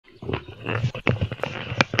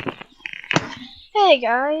Hey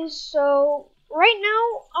guys, so right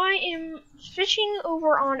now I am fishing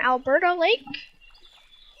over on Alberta Lake.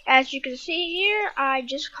 As you can see here, I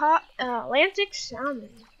just caught Atlantic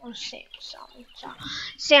salmon, or salmon.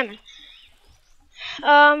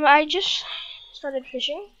 I just started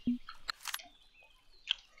fishing.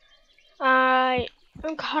 I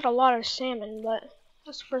caught a lot of salmon, but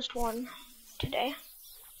that's the first one today.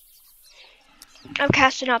 I'm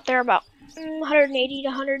casting out there about 180 to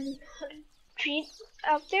 100 feet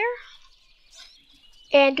out there,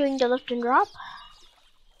 and doing the lift and drop.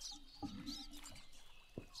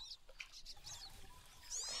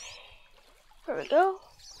 There we go.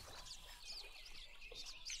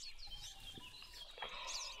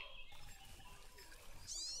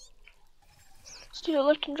 Let's do the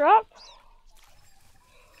lift and drop.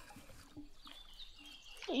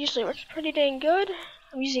 It usually works pretty dang good.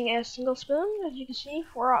 I'm using a single spoon, as you can see,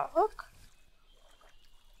 4/0 hook.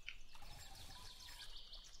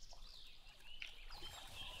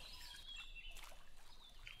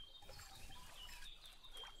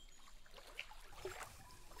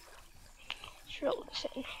 Let's reel this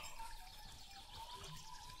in.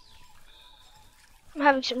 I'm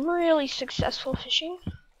having some really successful fishing.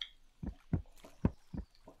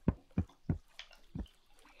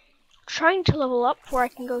 Trying to level up before I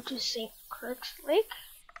can go to St. Kirk's Lake.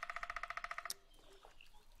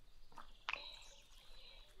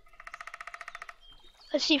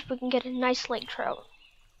 Let's see if we can get a nice lake trout.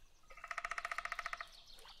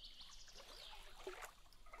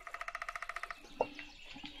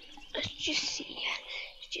 Let's just see.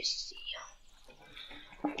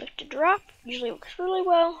 Lift to drop usually works really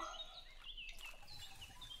well.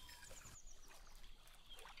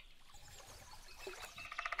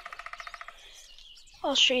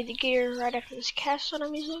 I'll show you the gear right after this cast that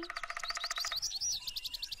I'm using.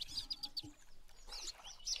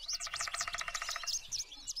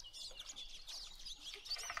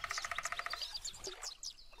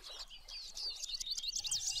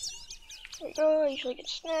 There we go, I usually get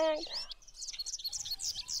snagged.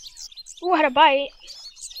 Ooh, I had a bite.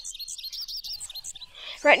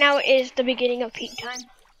 Right now is the beginning of peak time,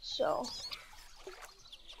 so.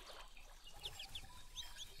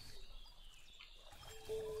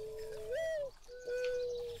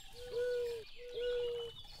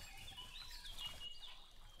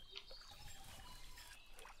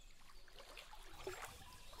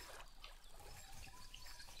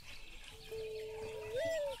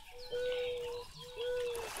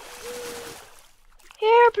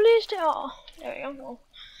 Here, please stay. Oh, there we go.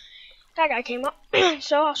 That guy came up.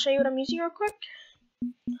 So I'll show you what I'm using real quick.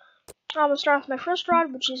 I'm gonna start with my first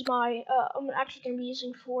rod, which is my I'm actually gonna be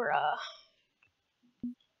using for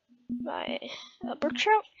my brook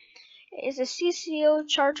trout. It is a CCO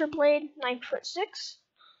Charger Blade 9'6".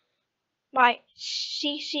 My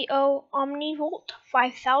CCO Omnivolt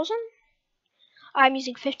 5000. I'm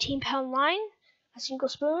using 15-pound line, a single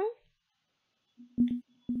spoon.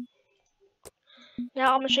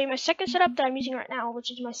 Now I'm going to show you my second setup that I'm using right now,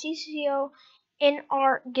 which is my CCO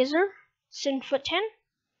NR Gizzard Sinfoot 10.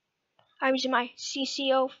 I'm using my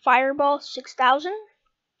CCO Fireball 6000.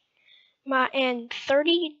 And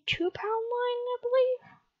 32-pound line, I believe.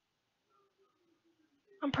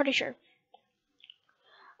 I'm pretty sure.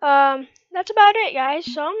 That's about it, guys.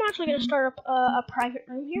 So I'm actually going to start up a private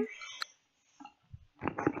room here.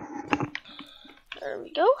 There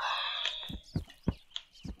we go.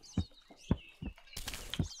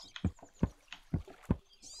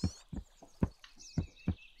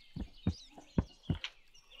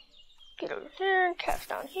 Get over here and cast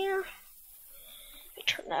down here. Let me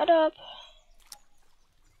turn that up.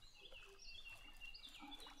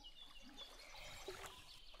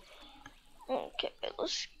 Okay,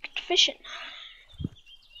 let's get fishing.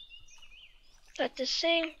 Let this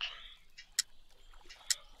sink.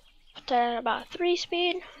 Put that at about 3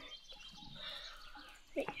 speed.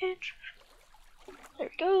 There we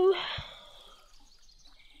go.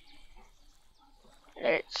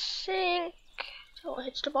 Let it sink until it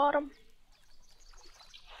hits the bottom.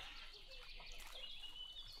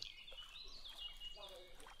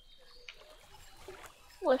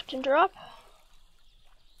 Lift and drop.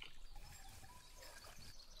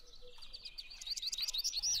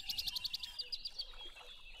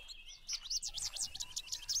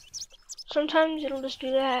 Sometimes it'll just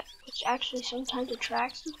do that, which actually sometimes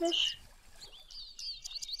attracts the fish.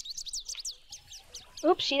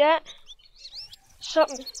 Oops, see that?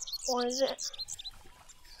 Something. What is it?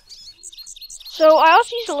 So I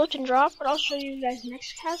also use a lift and drop, but I'll show you guys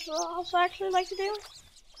next cast what I also actually like to do.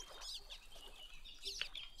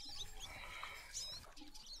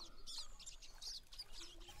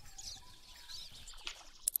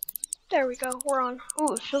 There we go. We're on.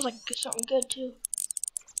 Ooh, it feels like something good too.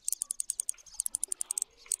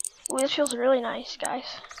 Ooh, this feels really nice, guys.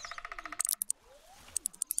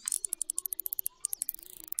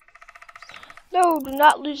 No, do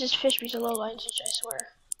not lose this fish because of low line fish, I swear.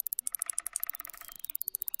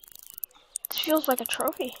 This feels like a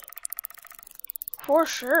trophy. For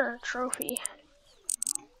sure, trophy.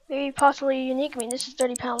 Maybe possibly unique. I mean, this is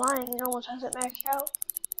 30-pound line. It almost has it maxed out.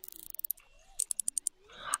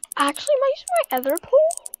 Actually, am I using my other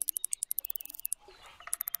pole?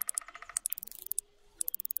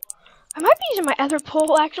 I might be using my other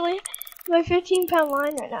pole, actually. My 15-pound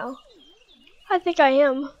line right now. I think I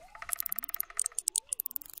am.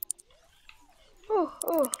 Oh,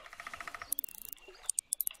 oh.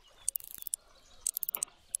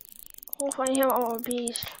 We'll find him on a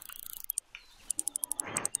beast.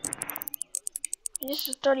 This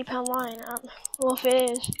is a 30-pound line. Well, if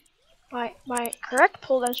it is, my correct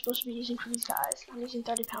pole that I'm supposed to be using for these guys, I'm using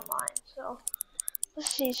 30-pound line. So let's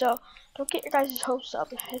see. So don't get your guys' hopes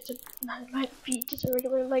up if it might be just a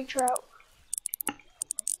regular lake trout.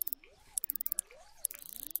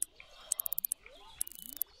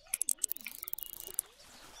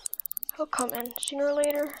 He'll come in sooner or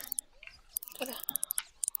later. Gotta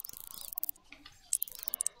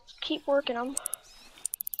keep working them.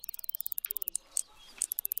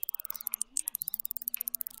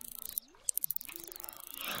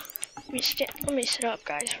 Let me sit up,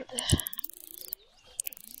 guys, for this.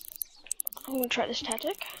 I'm gonna try this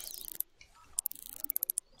tactic.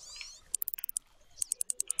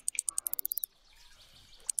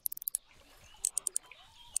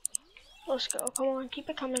 Let's go. Come on, keep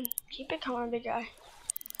it coming. Keep it coming, big guy.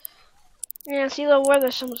 Yeah, see, they'll wear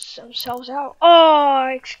themselves out. Oh,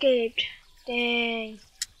 I escaped. Dang.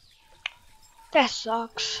 That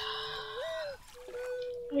sucks.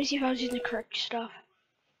 Let me see if I was using the correct stuff.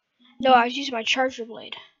 No, I was using my charger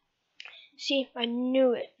blade. See, I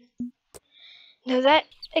knew it. Now that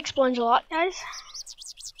explains a lot, guys.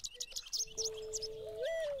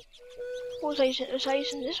 What was I using? Was I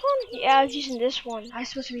using this one? Yeah, I was using this one. I was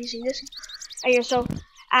supposed to be using this right here. So,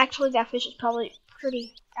 actually, that fish is probably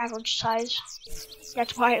pretty average size.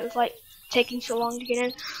 That's why it was like taking so long to get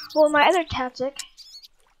in. Well, my other tactic,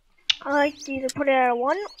 I like to either put it at a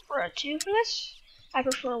 1 or a 2 for this. I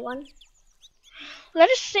prefer a 1. Let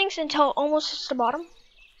it sink until it almost hits the bottom.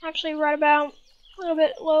 Actually, right about a little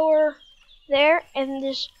bit lower there, and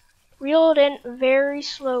just reel it in very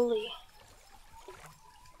slowly.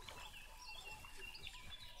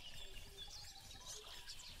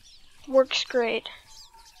 Works great.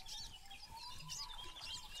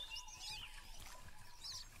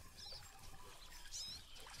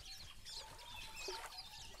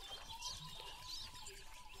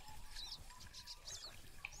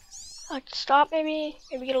 I like to stop, maybe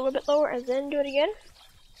get a little bit lower, and then do it again.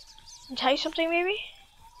 And tell you something, maybe.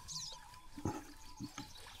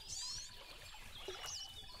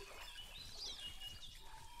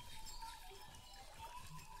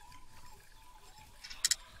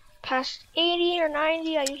 Past 80 or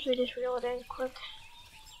 90, I usually just reel it in quick.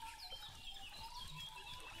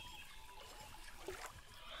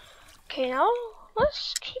 Okay, now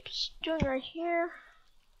let's keep doing right here.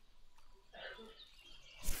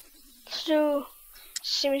 Let's do the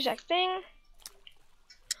same exact thing.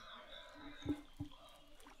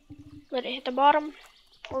 Let it hit the bottom.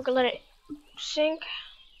 We're gonna let it sink.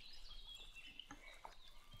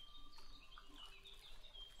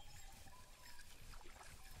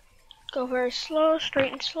 Go very slow,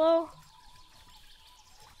 straight and slow.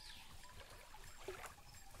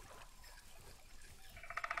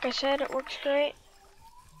 Like I said, it works great.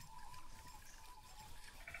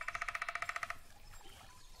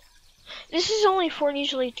 This is only for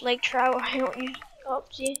usually lake trout. I don't use. Oh,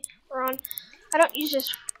 see, we're on. I don't use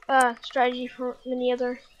this strategy for many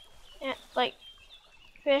other like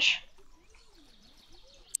fish.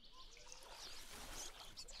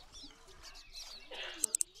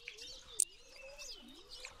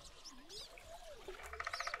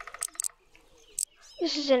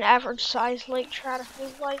 This is an average size lake trout. I feel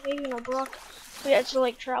like maybe in a brook. But yeah, it's a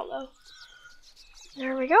lake trout though.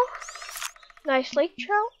 There we go. Nice lake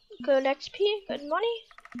trout. Good XP. Good money.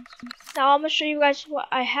 Now I'm gonna show you guys what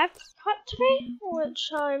I have caught today, which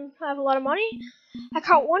I have a lot of money. I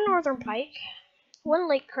caught 1 northern pike, 1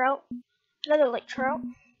 lake trout, another lake trout,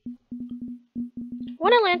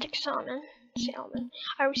 1 Atlantic salmon.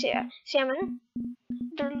 I would say salmon.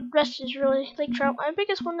 The rest is really lake trout. My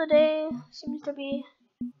biggest one today seems to be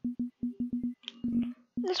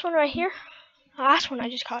this one right here. The last one I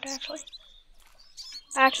just caught, actually.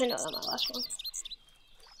 Actually, no, not my last one.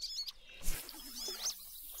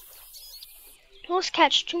 Let's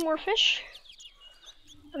catch 2 more fish.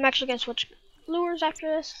 I'm actually gonna switch lures after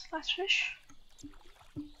this last fish.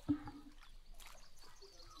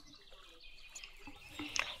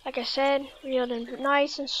 Like I said, reel in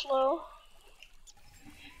nice and slow.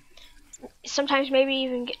 Sometimes maybe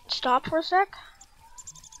even get stopped for a sec.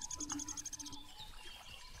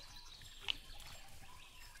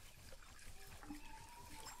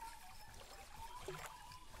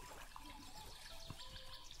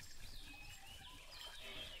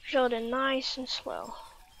 Reeled in nice and slow.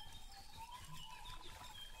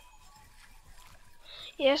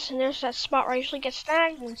 Yes, and there's that spot where I usually get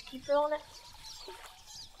snagged, and just keep reeling it.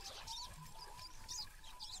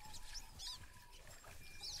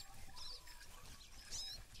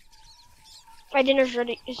 My dinner's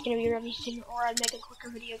ready. Is gonna be ready soon, or I'd make a quicker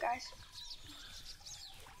video, guys,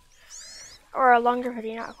 or a longer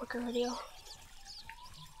video, not a quicker video.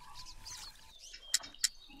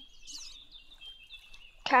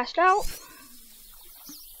 Cast out.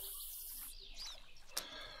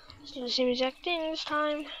 Let's do the same exact thing this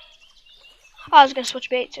time. Oh, I was gonna switch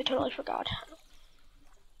baits. I totally forgot.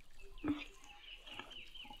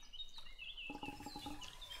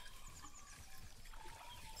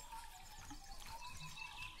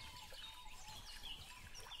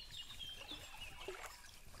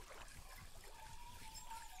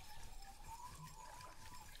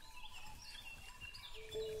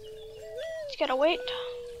 Just gotta wait.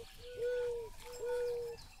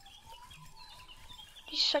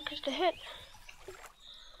 These suckers to hit.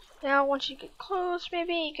 Now, once you get close,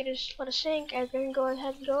 maybe you can just let it sink and then go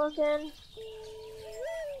ahead and go again.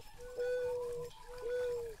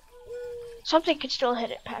 Something could still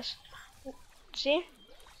hit it past. See?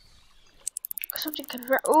 Something could.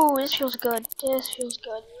 Oh, this feels good. This feels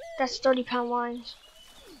good. That's 30-pound lines.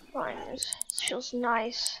 This feels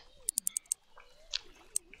nice.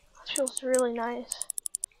 This feels really nice.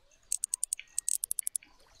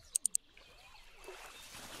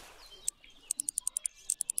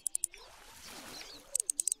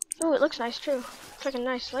 Oh, it looks nice too. It's like a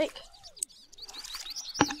nice lake.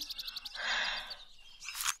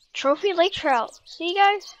 Trophy lake trout. See,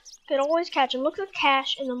 guys? You can always catch them. Look at the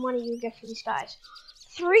cash and the money you get for these guys.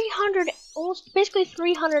 300, almost basically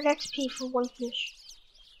 300 XP for one fish.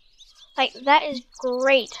 Like, that is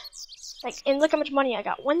great. Like, and look how much money I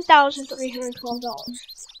got. $1,312.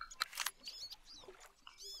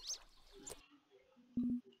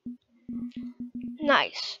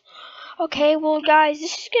 Nice. Okay, well, guys,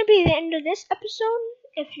 this is going to be the end of this episode.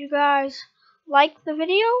 If you guys like the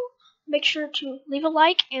video, make sure to leave a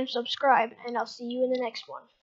like and subscribe, and I'll see you in the next one.